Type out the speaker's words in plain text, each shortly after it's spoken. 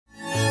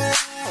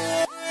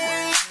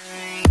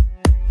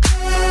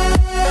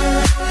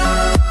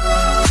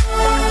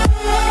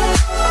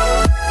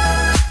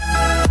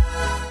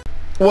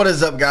What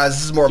is up, guys?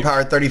 This is More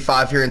Power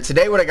 35 here, and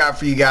today what I got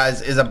for you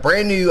guys is a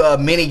brand new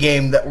mini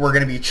game that we're going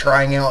to be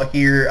trying out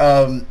here.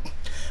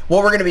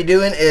 What we're going to be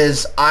doing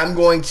is I'm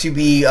going to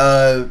be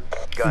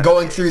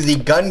going through the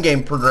gun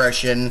game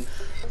progression,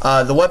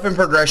 the weapon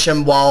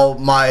progression, while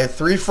my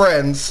three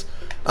friends,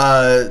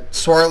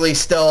 Swirly,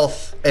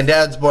 Stealth, and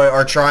Dad's Boy,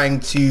 are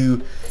trying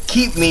to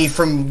keep me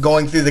from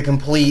going through the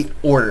complete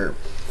order.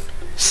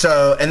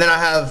 So, and then I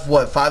have,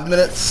 what, 5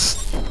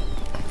 minutes?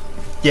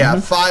 Yeah,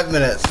 5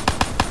 minutes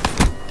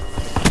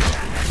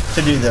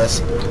to do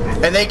this,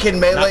 and they can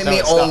melee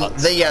me on.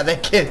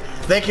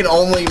 They can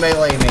only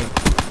melee me.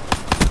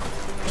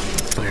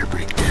 Fire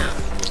breakdown.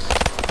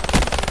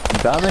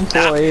 Coming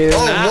for you.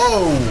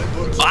 Oh,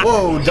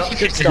 whoa, whoa!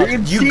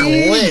 You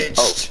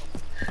glitched.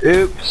 Oh.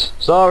 Oops,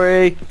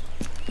 sorry.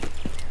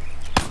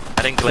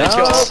 I didn't glitch.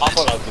 No.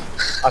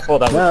 I thought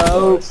that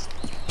was.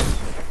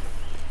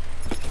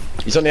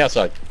 He's on the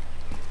outside.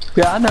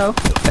 Yeah, I know.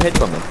 I hid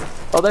from him.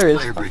 Oh, there he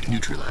is. Fire break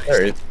neutralized.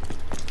 There he is.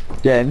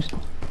 James,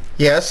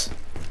 Yes.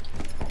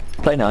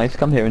 play nice.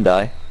 Come here and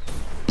die.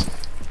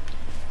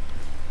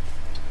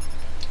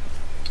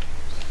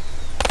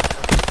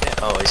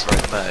 Oh, he's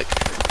right back.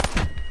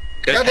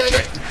 Go, God dang Petre.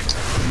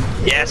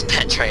 it. Yes,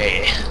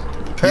 Petre.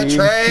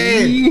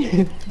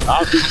 Petre.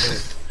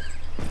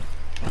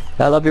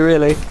 I love you,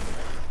 really.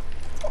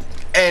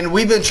 And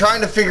we've been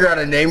trying to figure out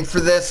a name for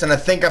this, and I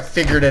think I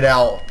figured it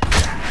out.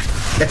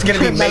 It's gonna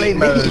be mate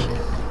mode.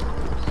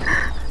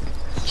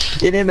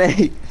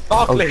 Enemy.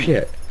 Oh Barkley.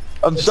 shit.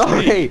 I'm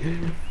sorry.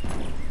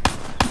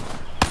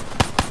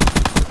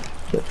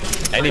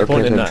 Any Okay,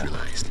 point in then. that?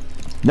 Neutralized.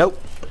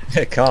 Nope.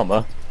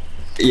 Karma.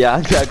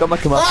 Yeah, I got my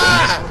comeuppance.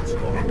 Ah!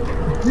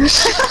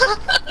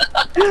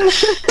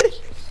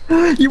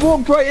 You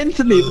walked right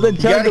into me, but then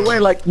turned gotta away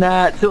like,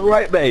 nah, it's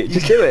alright, mate.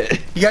 Just do it.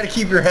 You got to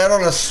keep your head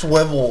on a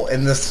swivel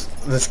in this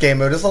game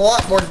mode. It's a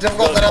lot more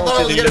difficult than I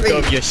thought it was Constantly gonna look be.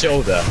 over your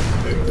shoulder.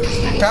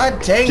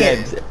 God dang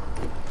James, it!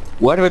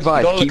 word of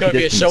advice, Don't keep look over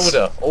your distance.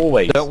 shoulder,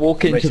 always. Don't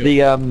walk into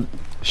the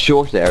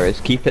short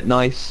areas. Keep it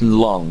nice and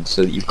long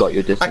so that you've got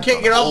your distance. I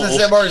can't get off this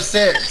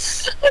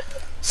MR6.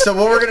 So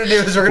what we're gonna do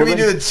is we're gonna be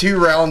doing 2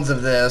 rounds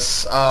of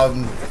this.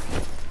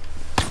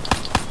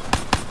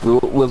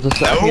 We'll just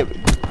get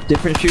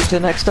different shooter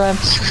next time.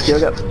 Here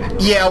we go.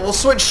 Yeah, we'll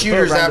switch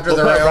shooters after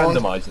the round.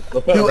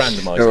 We'll put a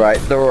randomizer. Alright,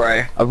 don't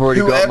worry. I've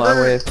already got my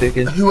way of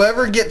thinking.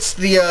 Whoever gets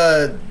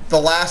the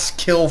last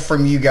kill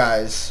from you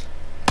guys.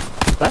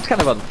 That's kind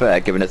of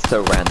unfair given it's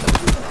so random.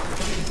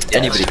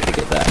 Anybody could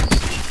get that.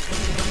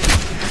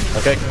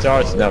 Okay,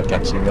 Tara's now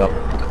catching up.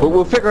 But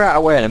we'll figure out a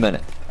way in a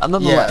minute. And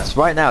nonetheless,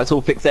 right now it's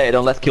all fixated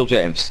on let's kill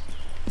James.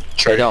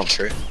 True, Dom.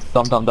 true.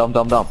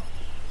 Dom.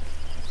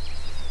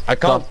 I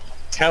can't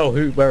tell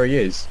where he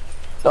is.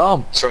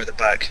 Dom, It's right at the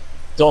back.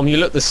 Dom, you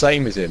look the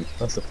same as him.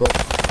 That's the problem.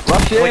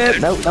 rush Wait,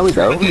 it! No, we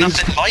don't.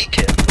 Nothing like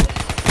it.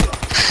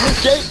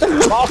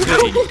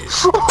 Barkley!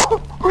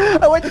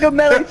 I went to go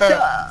melee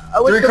I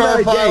went 3 to go car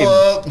melee pile James,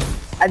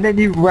 up. and then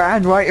you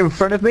ran right in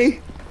front of me,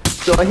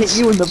 so I hit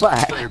you in the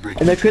back,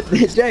 and I couldn't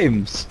hit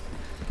James.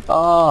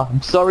 Ah,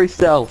 I'm sorry,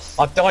 Stealth.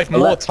 I've died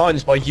more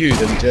times by you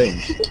than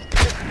James.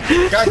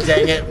 God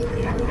dang it!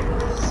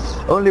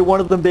 Only one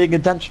of them being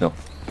intentional.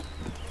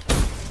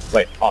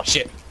 Wait, oh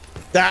shit.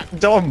 That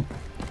Dom!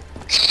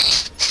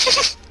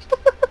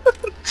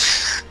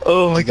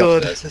 Oh my He's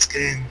god, upstairs. this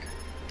game.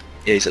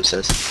 Yeah, he's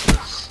upstairs.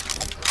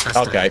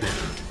 Okay.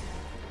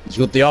 You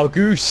got the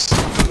Argus.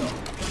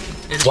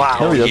 Wow,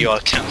 No, he doesn't. you are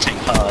counting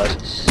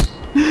hard.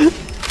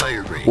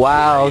 Fire break.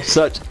 Wow,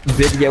 such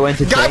video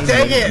entertainment. God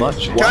dang it!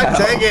 Much wow. God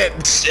dang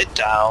it! Sit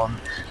down.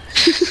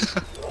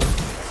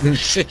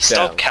 Sit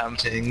Stop down.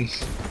 counting.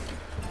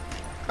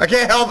 I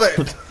can't help it.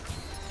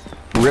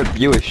 Rip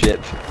viewership.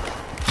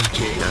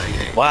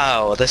 EKIA.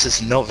 Wow, this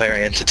is not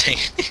very entertaining.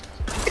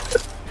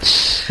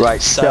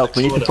 Right, Sad Stealth,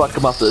 we need to quarter. fuck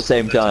him up at the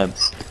same time.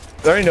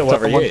 I don't know where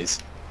he Someone- is.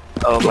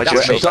 Oh my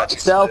That's god, right.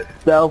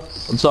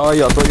 Stealth, I'm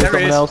sorry, I thought you were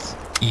There he someone is. else.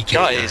 EKIA.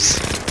 guys.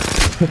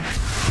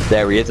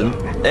 There he isn't.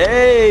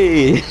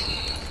 Hey!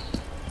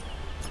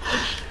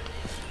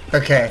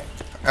 Okay.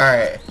 All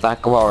right.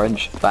 Back of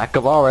orange. Back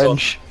of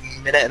orange.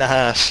 Minute and a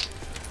half.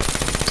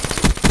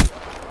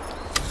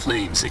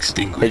 Flames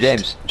extinguished. Hey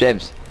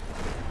James.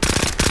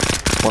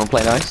 Wanna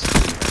play nice?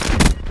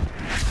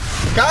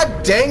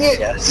 God dang it!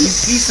 Yes. You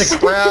piece of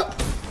crap.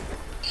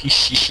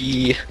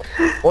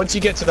 Once you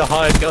get to the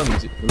higher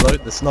guns,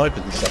 load the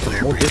snipers and stuff,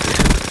 it's more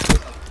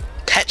difficult.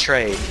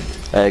 Petre.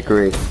 I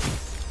agree.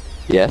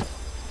 Yeah.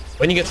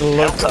 When you get to the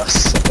low Help us.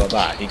 stuff like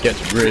that, it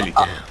gets really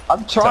good.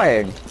 I'm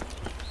trying.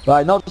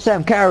 Right, not to say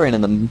I'm carrying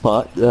in them,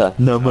 but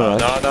no more.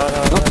 No. Not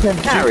to say I'm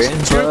carrying,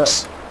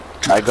 Jukes.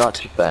 but I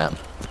got you, fam.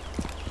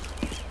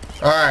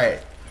 All right.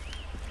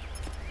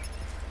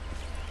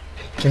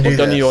 Can do What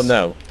gun are this. you on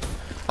now?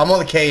 I'm on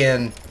the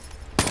KN.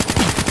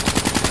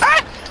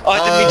 Oh, I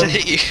didn't mean to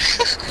hit you.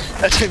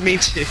 I didn't mean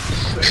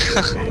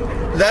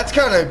to. That's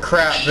kind of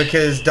crap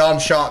because Dom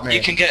shot me.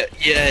 You can get,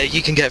 yeah,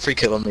 you can get a free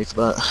kill on me for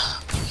that.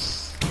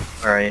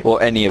 Alright. Or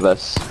any of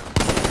us.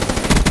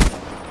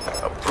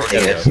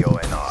 Yeah.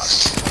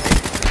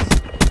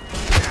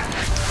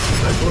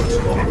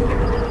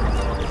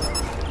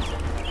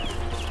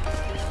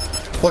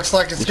 Looks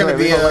like it's It's gonna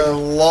alright, be we got a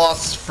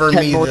loss for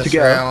 10 me more to this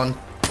go. round.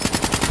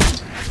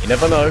 You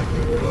never know.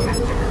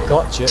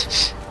 Gotcha.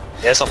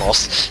 There's a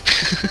loss.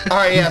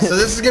 Alright, yeah, so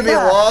this is gonna be a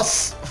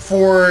loss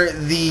for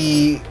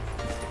the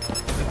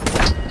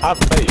Have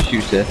faith.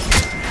 Shooter.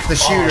 the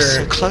shooter. Oh,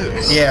 so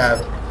close. Yeah.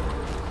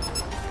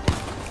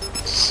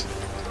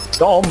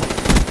 Dom.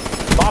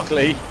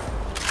 Barkley.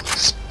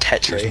 There's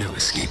Petri. no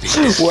escaping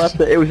this. Well,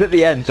 it was at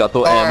the end, so I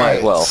thought, I might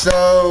as well.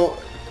 So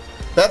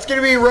that's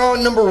gonna be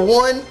round number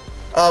 1.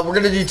 We're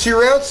gonna do 2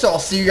 rounds, so I'll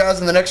see you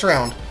guys in the next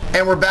round.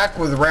 And we're back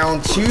with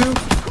round 2.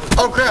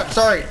 Oh crap!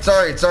 Sorry,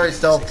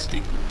 Stealth.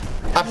 16.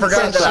 I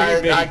forgot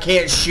that I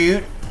can't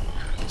shoot.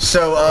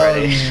 So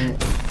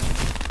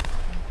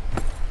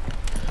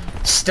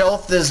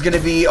Stealth is gonna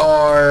be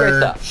Where's our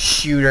that?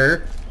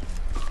 shooter.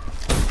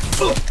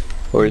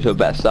 Or is it a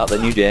better start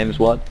than you, James?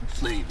 What?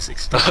 Flame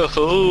 16.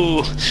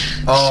 Oh,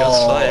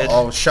 shots fired.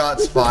 Oh,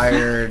 shots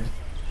fired.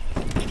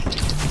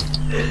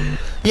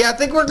 Yeah, I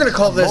think we're gonna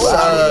call this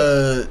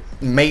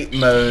mate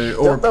mode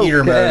or Don't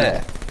Peter care.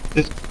 mode.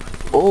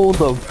 Just all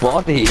the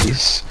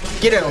bodies.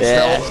 Get down,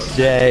 Stealth.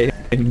 Yes,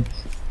 James.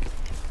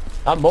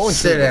 I'm more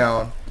Sit intrigued.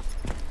 down.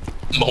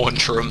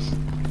 Morntrum.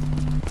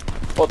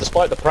 Well,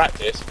 despite the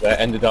practice, where it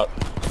ended up.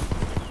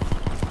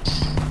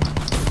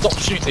 Stop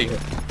shooting.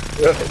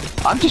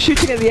 I'm just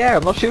shooting at the air.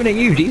 I'm not shooting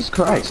at you. Jesus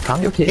Christ.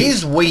 Calm your tits.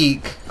 He's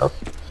weak. Oh.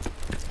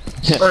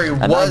 Or he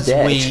And I'm was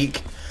dead.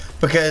 weak.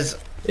 Because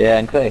Yeah,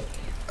 and Clay.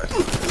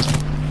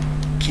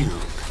 Killed.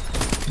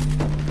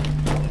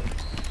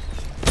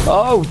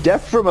 Oh,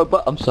 death from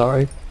above. I'm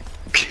sorry.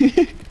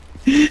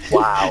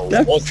 Wow.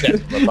 That's- Was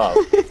that from above?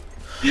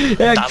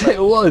 Yeah, Damn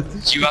it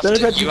was. You have Then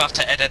to I you have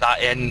to edit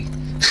that in.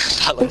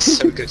 That looks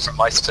so good from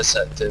my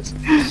perspective.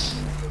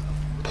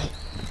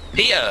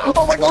 Peter!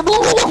 Oh my god, no!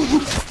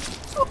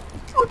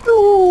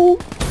 Oh,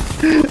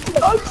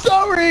 no! I'm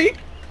sorry!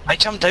 I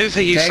jumped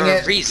over you Dang for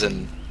it. a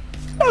reason.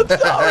 I'm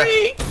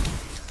sorry!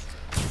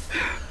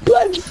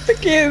 Let's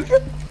forgive!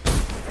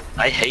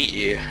 I hate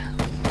you.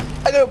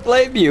 I don't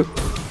blame you.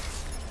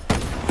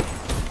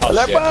 Oh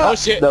shit. Oh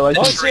shit. No, I Oh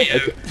just-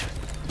 shit.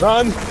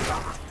 Run.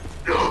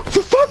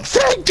 For fuck's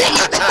sake!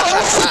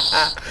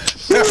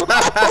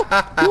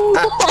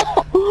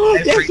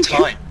 Every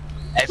time.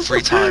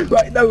 Every time.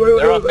 Right, no, wait,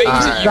 There are wait, things wait.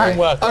 that you can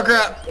work oh on.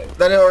 crap!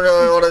 That didn't work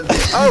out.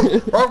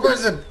 Oh, wrong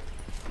person.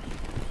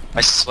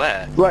 I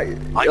swear. Right,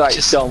 I'm right,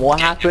 just John, what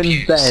getting happened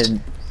abused.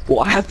 then?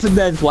 What happened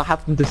then is what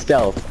happened to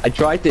Stealth. I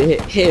tried to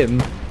hit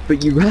him,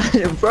 but you ran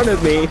in front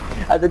of me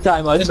at the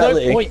time I was There's no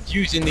melee. point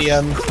using the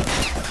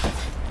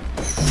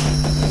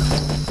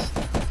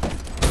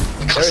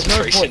There is no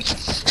Concentration.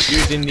 point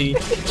using the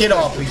Get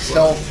off me,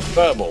 Stealth.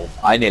 thermal.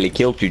 I nearly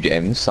killed you,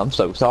 James. I'm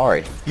so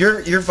sorry.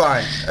 You're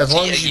fine. As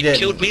long Yeah, as you you did.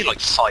 killed me like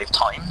 5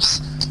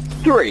 times.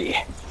 Three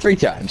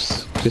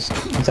times. Just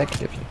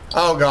consecutively.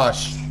 Oh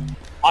gosh.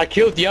 I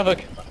killed the other.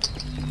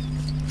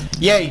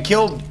 Yeah, you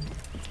killed.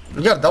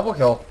 You got a double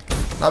kill.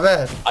 Not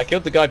bad. I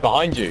killed the guy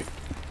behind you.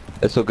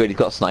 It's all good, he's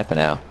got a sniper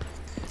now.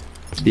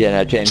 Yeah,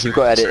 no, James, you've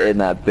got to edit in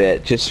that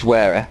bit. Just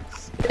swear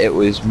it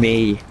was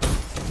me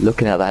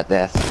looking at that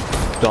death.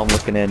 Dom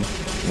looking in, and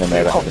then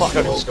they Oh fuck!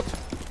 I just got...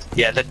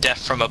 Yeah, the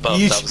death from above,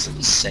 You that was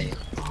insane.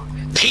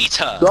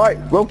 Peter! Right,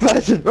 wrong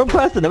person, I'm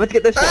meant to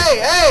get this one.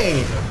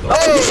 Hey!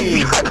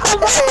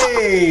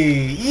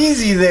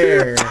 Easy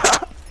there.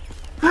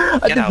 I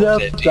Get out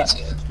of deserved there, that.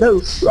 Peter.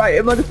 No, right,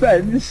 in my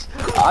defense,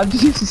 I'm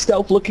just used to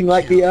Stealth looking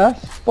like the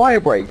fire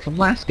break from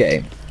last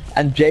game,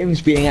 and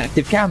James being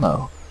active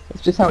camo.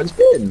 That's just how it's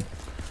been.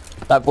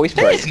 That voice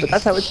break, but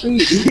that's how it's been.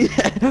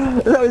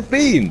 That's how it's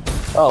been.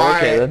 Oh,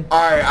 okay then.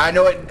 Alright, I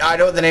know what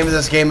the name of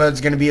this game mode is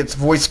gonna be. It's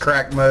voice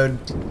crack mode.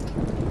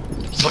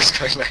 Voice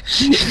crack, man.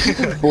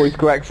 Voice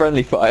crack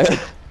friendly fire.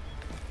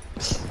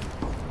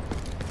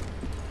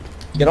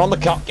 Get on the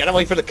car. Get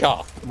away from the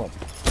car. Come on.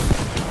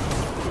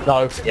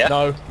 No. Yeah.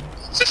 No.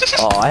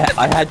 Oh,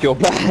 I had your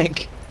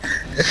back.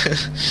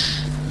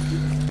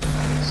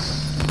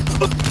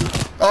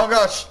 Oh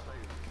gosh.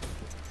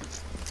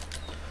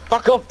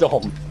 Fuck off,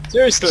 Dom.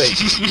 Seriously.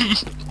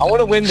 I want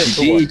to win this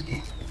for once.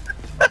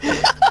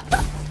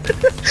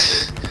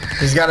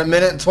 He's got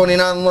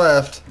 1:29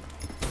 left.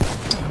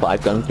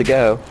 5 guns to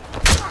go.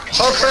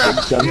 Oh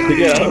crap. Guns to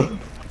go.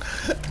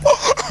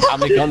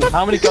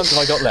 How many guns have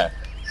I got left?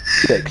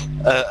 6.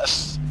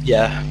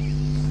 Yeah.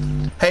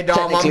 Hey Dom,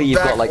 Technically, I'm you've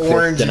back got like 6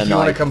 orange and a if you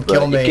want to knife, come but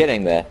kill you're me.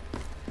 getting there.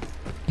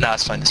 Nah,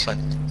 it's fine, it's fine.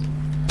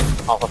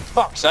 Oh, for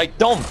fuck's sake,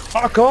 Dom,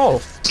 fuck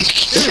off!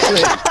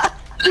 Seriously.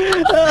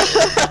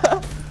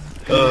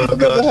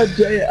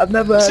 Oh I've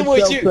never Listen heard what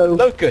Stealth you so...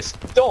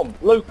 Locust, Dom,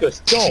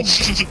 Locust, Dom.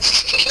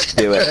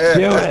 Do it.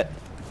 Do it.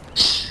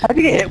 How do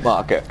you get hit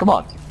marker? Come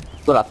on.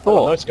 That's what I Oh,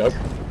 thought. no scope.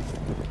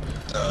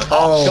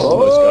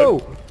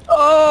 Oh. Oh!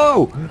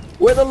 Oh!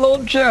 With a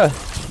launcher!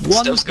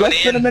 One Stealth's going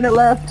less than a in. minute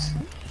left.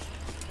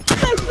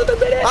 Less than a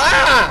minute!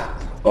 Ah!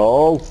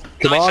 Oh!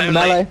 Come Knife on, only.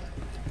 melee!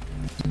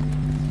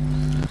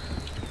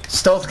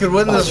 Stealth could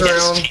win this Yes,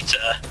 round.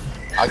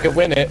 Peter. I could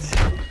win it.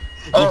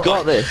 Oh. You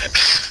got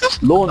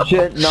this.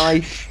 Launcher,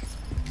 knife,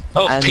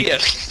 Oh, And- Peter.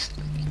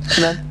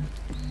 and then...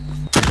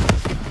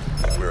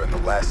 The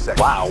last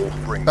second. Wow.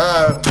 Bring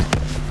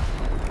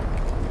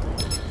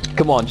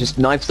Come on, just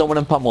knife someone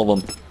and pummel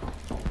them.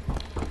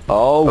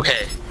 Oh.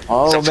 Okay.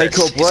 Oh, He's make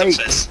or up first. break.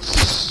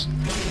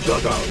 He's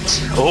up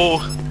first.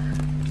 Oh.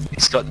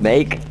 He's got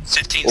Make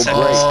 15 or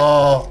seconds. break.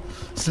 Oh,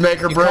 it's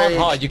make or You break. can't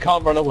hide, you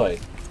can't run away.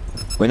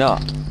 We're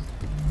not.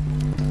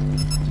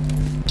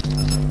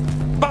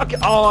 Fuck!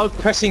 Oh, I was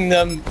pressing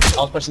them.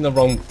 I was pressing the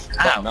wrong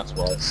Ow. button, that's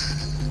why.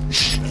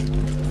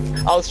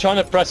 I was trying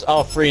to press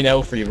R3 and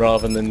L3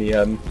 rather than the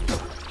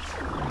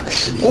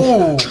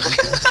Ooh.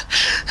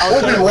 I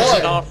was trying to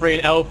press What? R3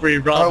 and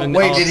L3 rather than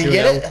wait, R2 did he and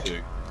get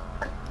it?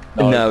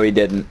 L2. No, he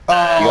didn't.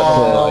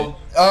 Oh.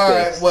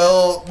 Alright, Six.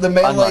 well, the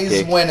melees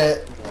Unlucky. win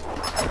it.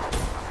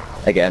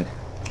 Again.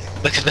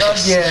 Look at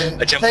this.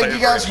 Again, I jump thank you over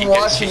guys it, for he goes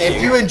watching. to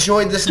If you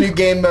enjoyed this new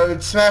game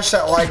mode, smash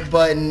that like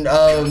button.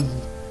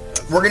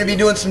 We're going to be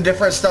doing some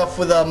different stuff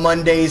with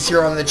Mondays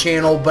here on the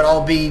channel, but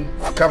I'll be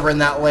covering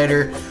that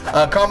later.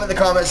 Comment in the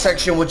comment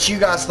section what you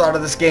guys thought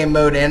of this game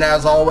mode, and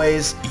as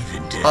always,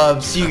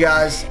 see you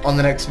guys on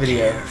the next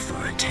video.